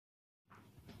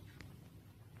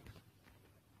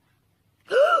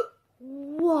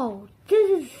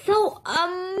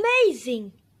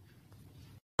amazing.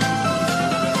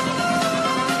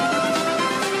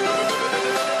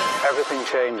 Everything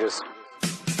changes.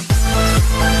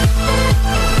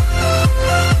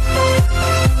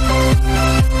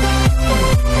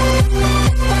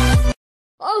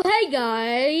 Oh hey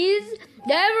guys,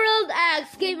 the Emerald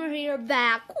Axe Gamer here,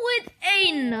 back with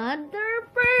another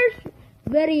first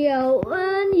video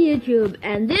on YouTube,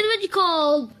 and this is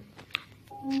called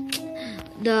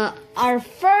our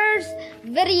first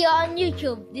video on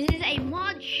YouTube. This is a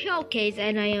mod showcase,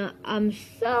 and I'm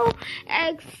so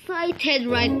excited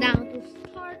right now to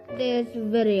start this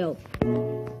video.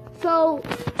 So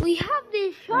we have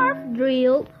this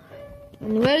ShaftDrill,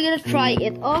 and we're gonna try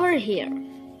it over here.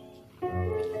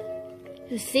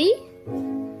 You see?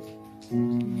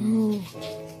 No.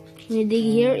 When you dig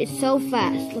here, it's so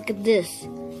fast. Look at this.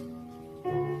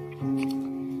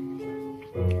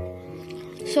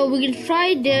 So we can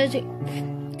try this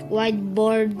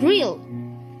Wide-BoreDrill.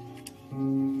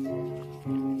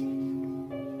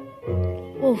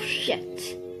 Oh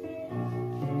shit.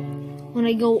 When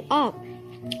I go up,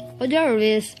 oh there it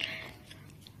is.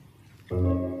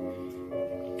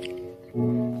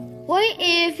 What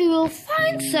if we will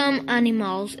find some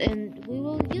animals and we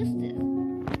will use this?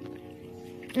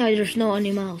 No, there's no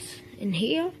animals in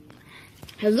here.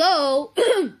 Hello?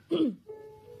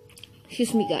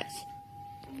 Excuse me guys.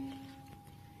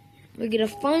 We're gonna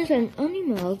find some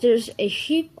animals. There's a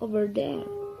sheep over there.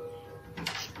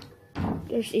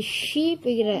 There's a sheep.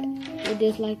 We're gonna do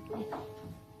this like,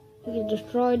 we can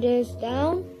destroy this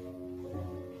down.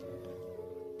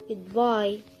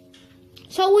 Goodbye.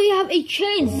 So we have a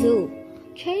chainsaw.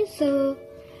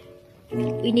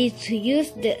 We need to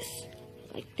use this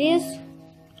like this.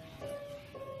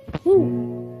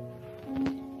 Woo.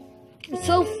 It's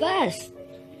so fast.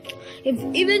 If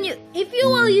you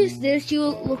will use this, you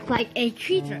will look like a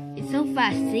cheater. It's so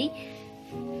fast, see?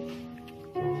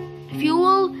 If you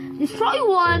will destroy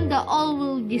one, the all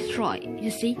will destroy.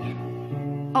 You see?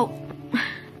 Oh.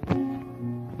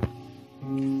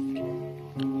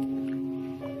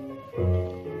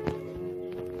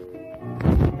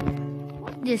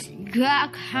 This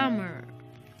Jackhammer.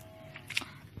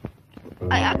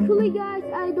 Guys,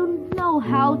 I don't know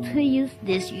how to use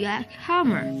this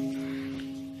Jackhammer.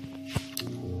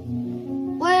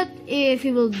 What if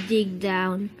you will dig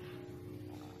down?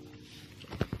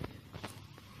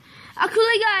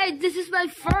 Actually guys, this is my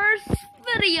first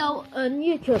video on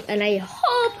YouTube, and I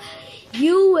hope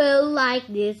you will like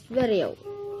this video.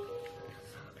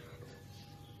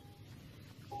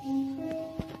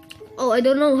 Oh, I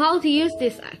don't know how to use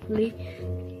this actually.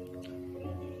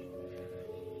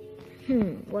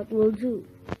 What will do?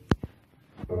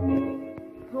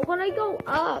 How can I go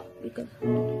up? Because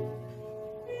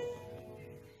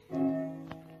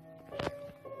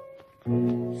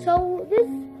so this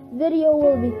video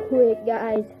will be quick,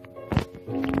 guys,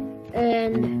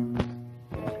 and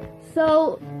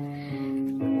so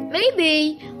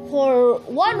maybe for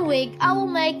 1 week I will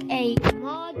make a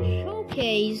mod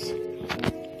showcase,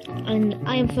 and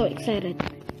I am so excited.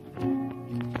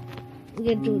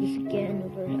 We're gonna do this again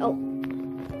over here. Oh.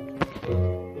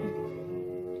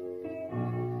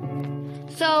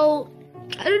 So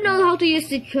I don't know how to use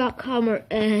the Jackhammer,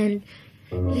 and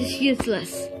it's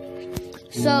useless.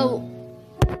 So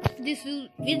this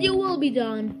video will be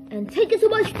done, and thank you so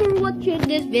much for watching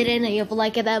this video. And if you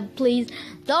like it, then please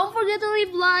don't forget to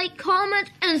leave like, comment,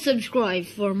 and subscribe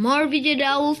for more videos.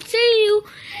 I will see you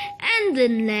in the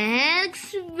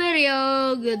next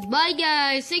video. Goodbye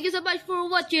guys, thank you so much for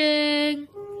watching.